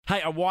Hey,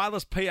 a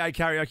wireless PA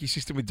karaoke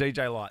system with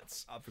DJ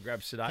lights up for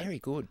grabs today. Very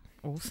good.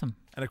 Awesome.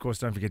 And, of course,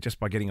 don't forget, just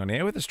by getting on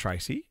air with us,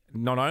 Tracy,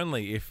 not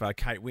only if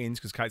Kate wins,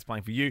 because Kate's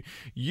playing for you,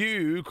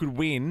 you could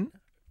win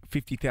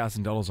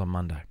 $50,000 on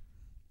Monday.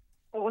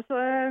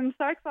 Awesome.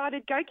 So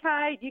excited. Go,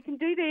 Kate. You can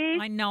do this.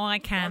 I know I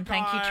can. Go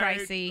Thank you, Kate.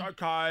 Tracy. Go,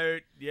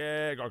 Kate.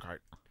 Yeah, go, Kate.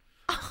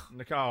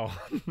 Nicole,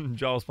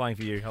 Joel's playing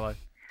for you. Hello.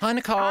 Hi,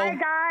 Nicole. Hi,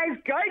 guys.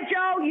 Go,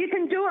 Joel. You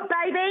can do it,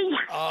 baby.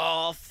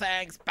 Oh,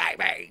 thanks,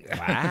 baby.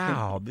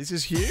 Wow, this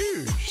is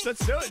huge.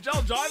 Let's do it.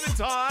 Joel, driving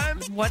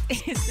time What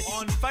is it?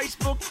 on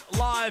Facebook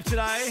Live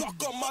today.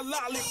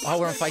 Oh,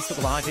 we're on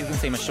Facebook Live. You can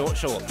see my short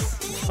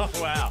shorts Oh,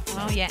 wow.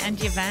 Oh, yeah, and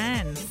your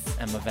Vans.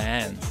 and my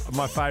Vans.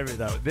 My favourite,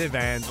 though, they're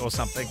Vans or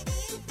something.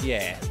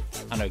 Yeah,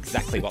 I know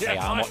exactly what they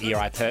Yeah, are and what year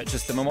I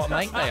purchased them and what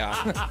make they are.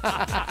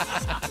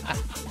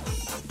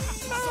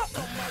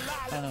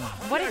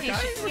 What did you?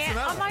 okay? What's the Yeah,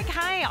 matter?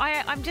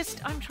 I'm okay.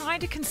 I'm trying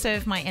to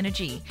conserve my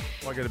energy.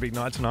 I got a big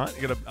night tonight.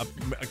 You got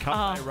a cup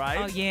and a rave.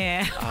 Oh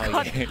yeah. Oh,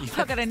 Got- yeah.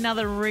 I've got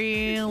another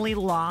really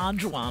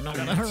large one on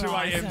the 2 a.m.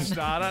 horizon.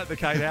 starter at the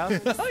Kate House.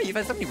 Oh, you've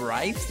had so many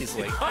raves this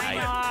week. I mate.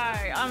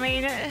 know. I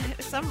mean,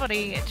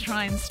 somebody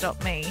try and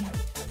stop me.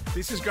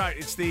 This is great.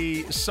 It's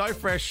the So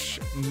Fresh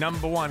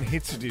 #1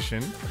 hits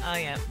edition. Oh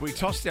yeah. We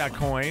tossed our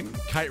coin.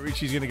 Kate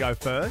Ritchie's going to go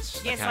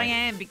first. Yes, Okay. I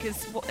am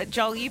because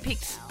Joel, you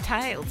picked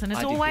tails, and it's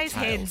I did pick always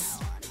tails. heads.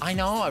 I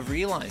know, I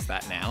realise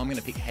that now. I'm going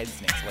to pick heads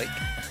next week.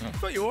 I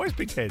thought you always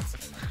picked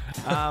heads.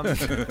 We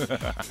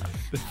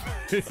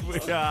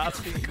are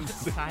asking,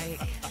 Sake.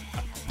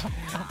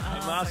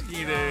 I'm asking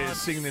you to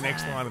sing the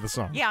next line of the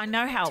song. Yeah, I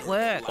know how it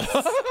works.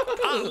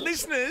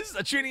 Listeners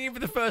are tuning in for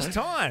the first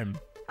time.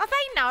 Oh,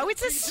 they know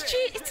it's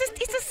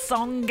it's a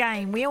song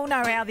game. We all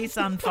know how this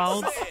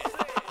unfolds.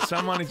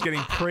 Someone is getting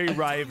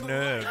pre-rave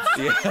nerves.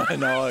 Yeah, I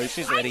know.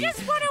 She's I ready.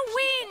 just want to win.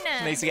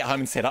 Needs to get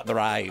home and set up the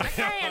rave.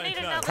 Okay, I need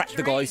another Crack the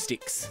drink. glow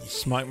sticks.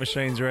 Smoke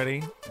machine's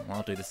ready.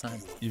 I'll do the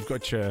same. You've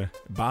got your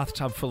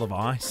bathtub full of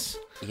ice.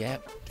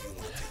 Yep.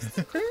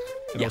 And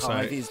Your also-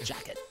 high vis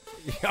jacket.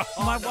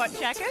 My what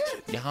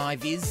jacket? Your high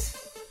vis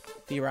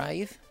for your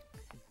rave.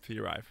 For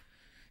your rave.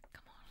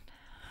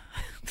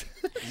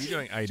 Are you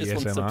doing Just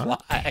wants to ADSMR?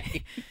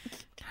 play.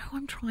 No,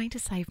 I'm trying to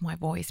save my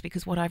voice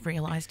because what I've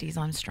realised is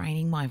I'm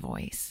straining my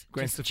voice.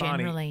 Gwen just Stefani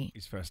generally.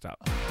 is first up.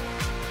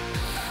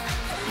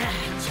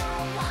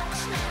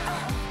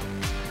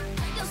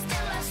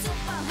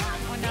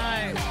 Oh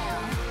no.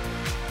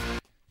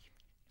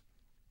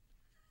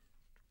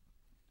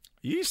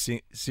 Are you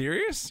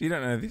serious? You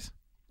don't know this?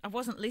 I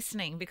wasn't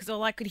listening because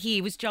all I could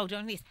hear was Joel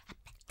doing this.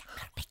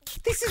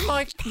 This is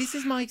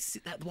my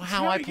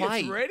how I He gets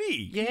play.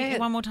 ready. Yeah.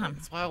 One more time.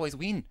 That's why I always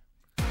win.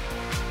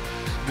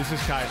 This is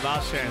Kate.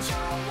 Last chance.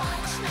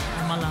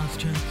 My last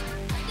chance.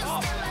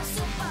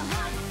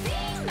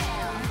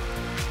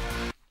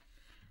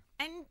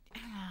 And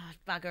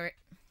bugger it.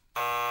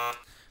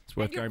 It's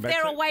worth going back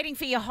They're to. all waiting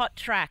for your hot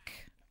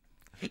track.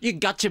 You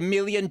got your $1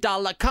 million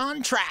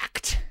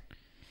contract.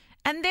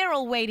 And they're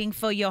all waiting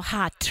for your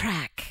hot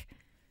track.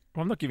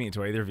 Well, I'm not giving it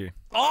to either of you.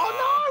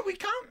 Oh no, we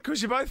can't.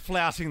 Because you're both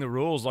flouting the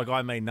rules like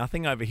I mean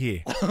nothing over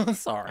here.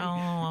 Sorry.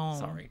 Oh.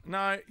 Sorry.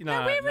 No,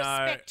 No, we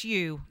respect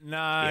you.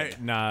 No,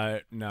 Yeah.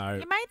 no.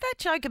 You made that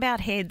joke about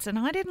heads and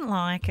I didn't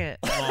like it.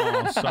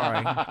 Oh,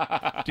 sorry.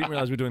 Didn't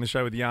realise we were doing the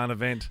show with Yarn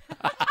Event.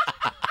 Oh,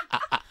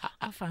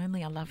 if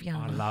only I love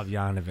Yana. I love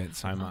Yarn Event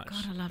so Oh, much.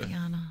 God, I love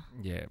Yana.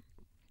 Yeah.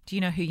 Do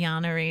you know who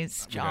Yana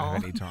is, Joel. Joel?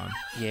 Anytime.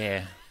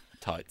 Yeah.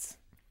 Totes.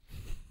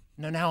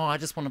 No, I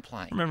just want to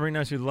play. Remember, he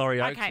knows who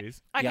Laurie Oakes Okay.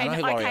 is. Okay. Yeah, I know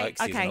who Laurie okay.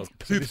 Oakes is. And I Okay. was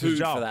So this is poo-pooed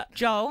Joel. for that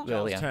Joel.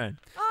 earlier. Turn.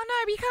 Oh no,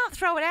 but you can't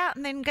throw it out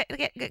and then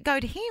go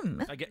to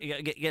him. Yeah, I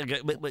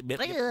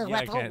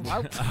can.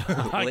 Well,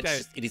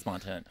 Okay, it is my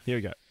turn. here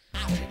we go.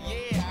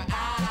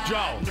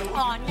 Joel.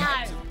 Oh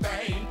no.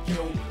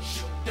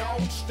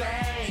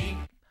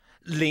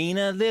 Lean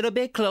a little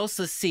bit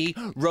closer, see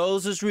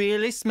roses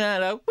really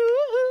smell like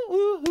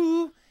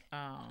woo-hoo-hoo-hoo.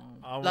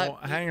 Oh, Like well,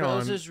 hang on.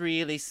 roses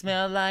really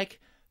smell like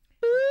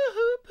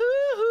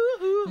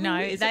boo-hoo-hoo-hoo. No,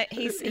 Is that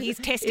it- he's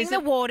testing is the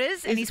it-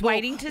 waters and is- he's well-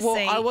 waiting to well,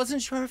 see. I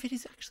wasn't sure if it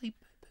is actually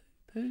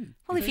poo.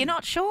 Well, if you're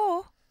not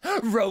sure.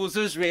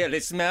 Roses really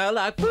smell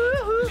like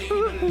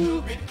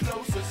boo-hoo-hoo-hoo.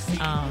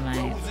 Oh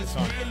mate.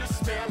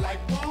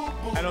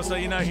 And also,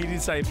 you know, he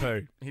did say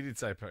poo. He did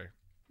say poo.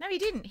 No, he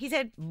didn't. He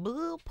said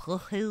boo poo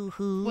hoo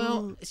hoo.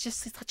 Well, it's just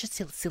such a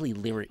silly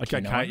lyric. Okay,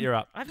 you know? Kate, you're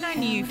up. I've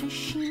known you. Oh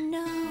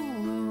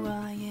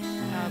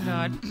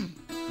God.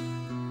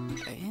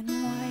 And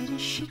why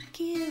does she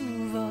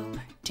give a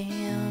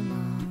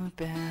damn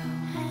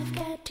about? I've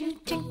got 2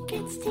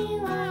 tickets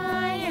to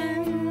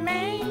Iron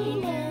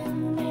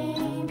Maiden,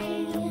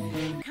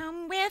 baby.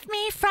 Come with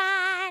me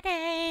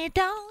Friday.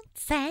 Don't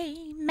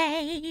say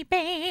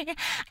maybe.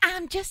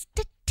 I'm just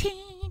a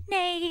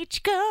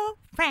teenage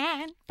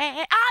girlfriend.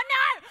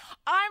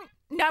 Oh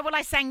no! Well,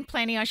 I sang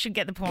plenty. I should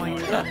get the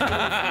point.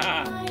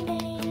 My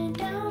name,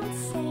 don't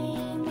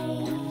say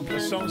maybe. The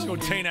song's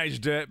called Teenage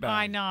Dirtbag.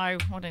 I know.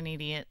 What an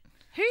idiot.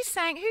 Who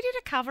did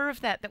a cover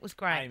of that was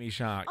great? Amy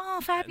Shark. Oh,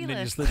 And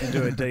fabulous. then you slid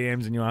into her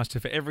DMs and you asked her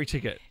for every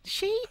ticket.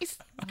 She is.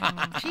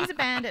 She's a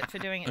bandit for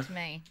doing it to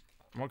me.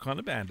 What kind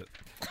of bandit?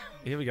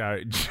 Here we go.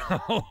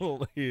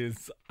 Joel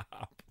is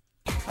up.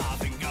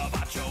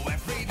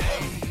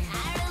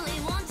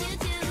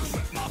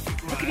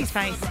 Look at his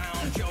face.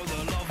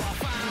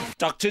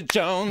 Dr.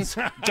 Jones,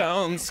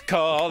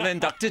 calling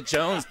Dr.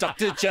 Jones,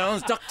 Dr.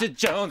 Jones, Dr.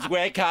 Jones,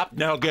 wake up,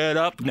 now get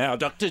up, now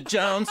Dr.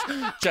 Jones,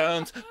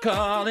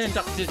 calling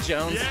Dr.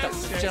 Jones,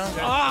 Dr. Jones.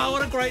 Oh,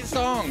 what a great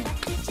song.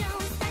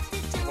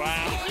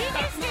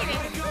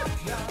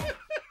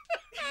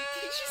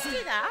 Did you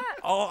see that?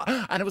 Oh,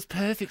 and it was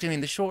perfect. I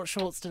mean, the short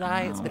shorts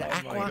today, it's a bit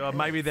of Oh my aqua. God,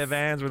 maybe they're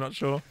Vans, we're not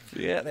sure.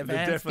 Yeah, they're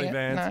Vans. definitely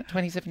yeah. Vans. No,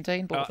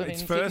 2017, bought them in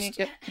Sydney.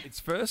 Yep. It's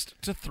first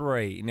to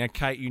 3. Now,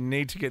 Kate, you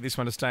need to get this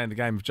one to stay in the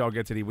game. If Joel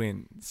gets it, he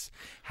wins.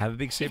 Have a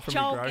big sip from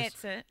Joel your gross.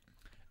 gets it.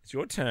 It's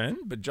your turn,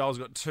 but Joel's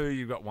got 2,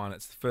 you've got 1.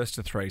 It's the first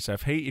to 3. So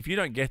if you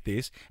don't get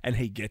this and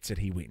he gets it,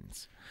 he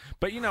wins.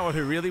 But you know what?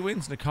 Who really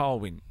wins? Nicole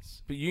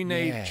wins. But you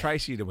need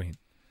Tracy to win.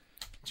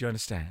 Do you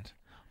understand?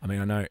 I mean,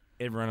 I know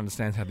everyone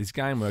understands how this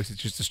game works. It's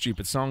just a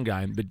stupid song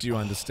game, but do you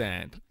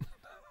understand?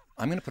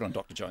 I'm going to put on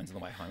Dr. Jones on the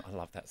way home. I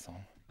love that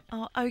song.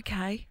 Oh,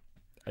 okay.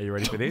 Are you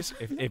ready for this?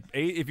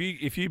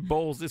 If you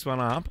balls this one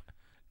up,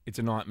 it's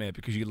a nightmare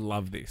because you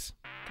love this.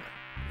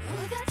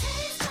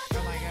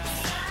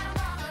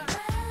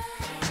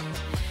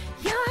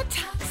 You're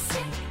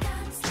toxic.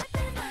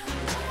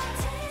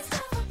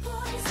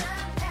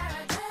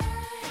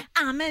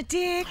 I'm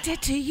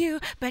addicted to you,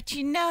 but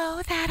you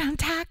know that I'm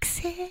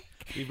toxic.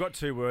 You've got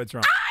 2 words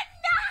wrong.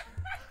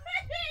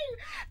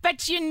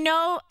 But you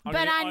know,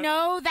 I I-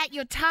 know that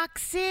you're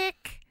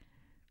toxic.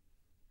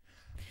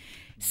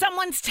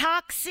 Someone's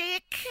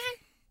toxic.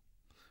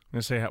 I'm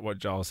going to see what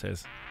Joel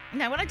says.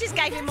 No, well, I just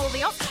gave him all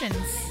the options.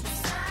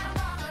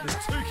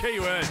 There's 2 key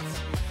words.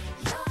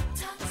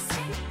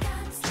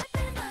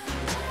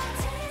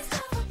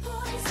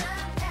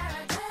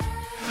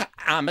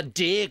 I'm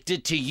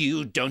addicted to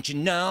you. Don't you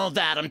know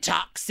that I'm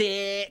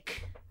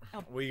toxic?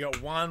 We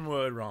got 1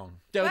 word wrong.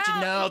 Don't you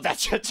know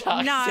that you're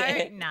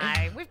toxic? No,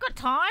 we've got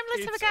time.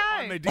 Let's have a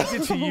I'm go.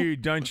 addicted to you.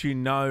 Don't you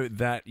know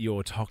that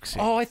you're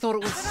toxic? Oh, I thought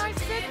it was... I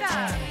said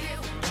that.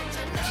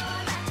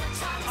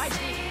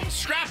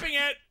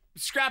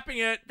 Scrapping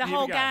it. The Here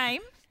whole we go.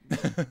 game.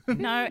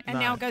 No, and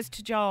now it goes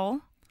to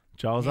Joel.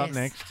 Joel's up Yes.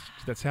 next.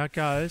 That's how it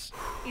goes.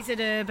 Is it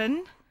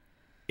urban?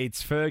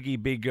 It's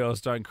Fergie, Big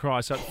Girls Don't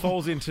Cry. So it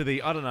falls into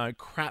the, I don't know,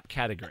 crap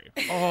category.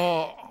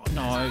 Oh,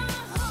 no.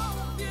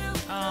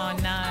 Oh,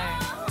 no.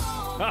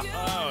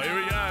 Oh, here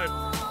we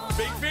go.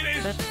 Big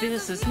finish. But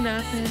this has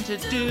nothing to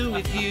do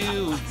with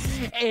you.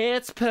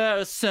 It's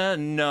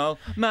personal.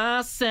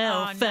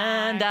 Myself Oh, no.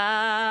 and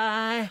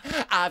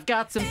I've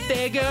got some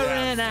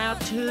figuring out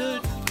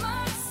to...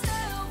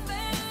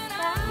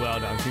 Well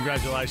done.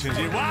 Congratulations.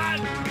 You won.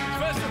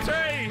 First of 3.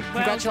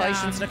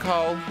 Congratulations,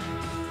 Nicole.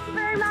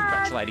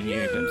 Congratulating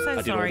you. I'm so I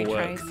did sorry, all the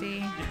work.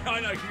 Tracy. I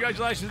know.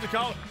 Congratulations,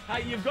 Nicole.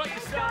 Hey, you've got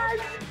yourself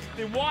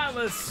the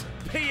wireless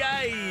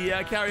PA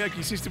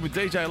karaoke system with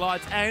DJ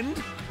Lights, and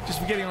just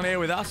for getting on air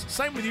with us.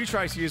 Same with you,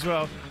 Tracy, as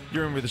well.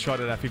 You're in with a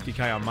shot at our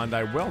 50K on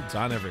Monday. Well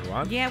done,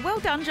 everyone. Yeah, well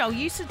done, Joel.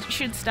 You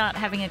should start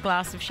having a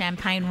glass of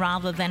champagne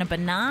rather than a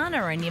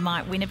banana, and you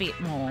might win a bit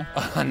more.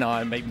 Oh, no,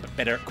 I'm even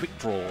better at quick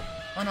draw.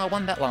 Oh, no, I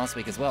won that last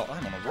week as well.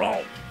 I'm on a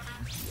roll.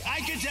 I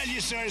can tell you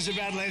stories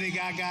about Lady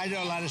Gaga. I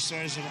know a lot of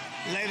stories about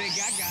Lady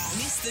Gaga.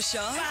 Missed the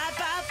show?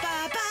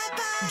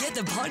 Get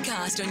the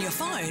podcast on your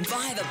phone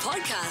via the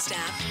podcast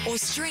app or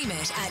stream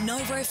it at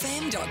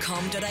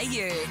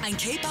novofm.com.au and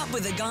keep up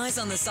with the guys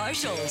on the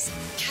socials.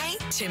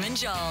 Kate, Tim and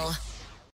Joel.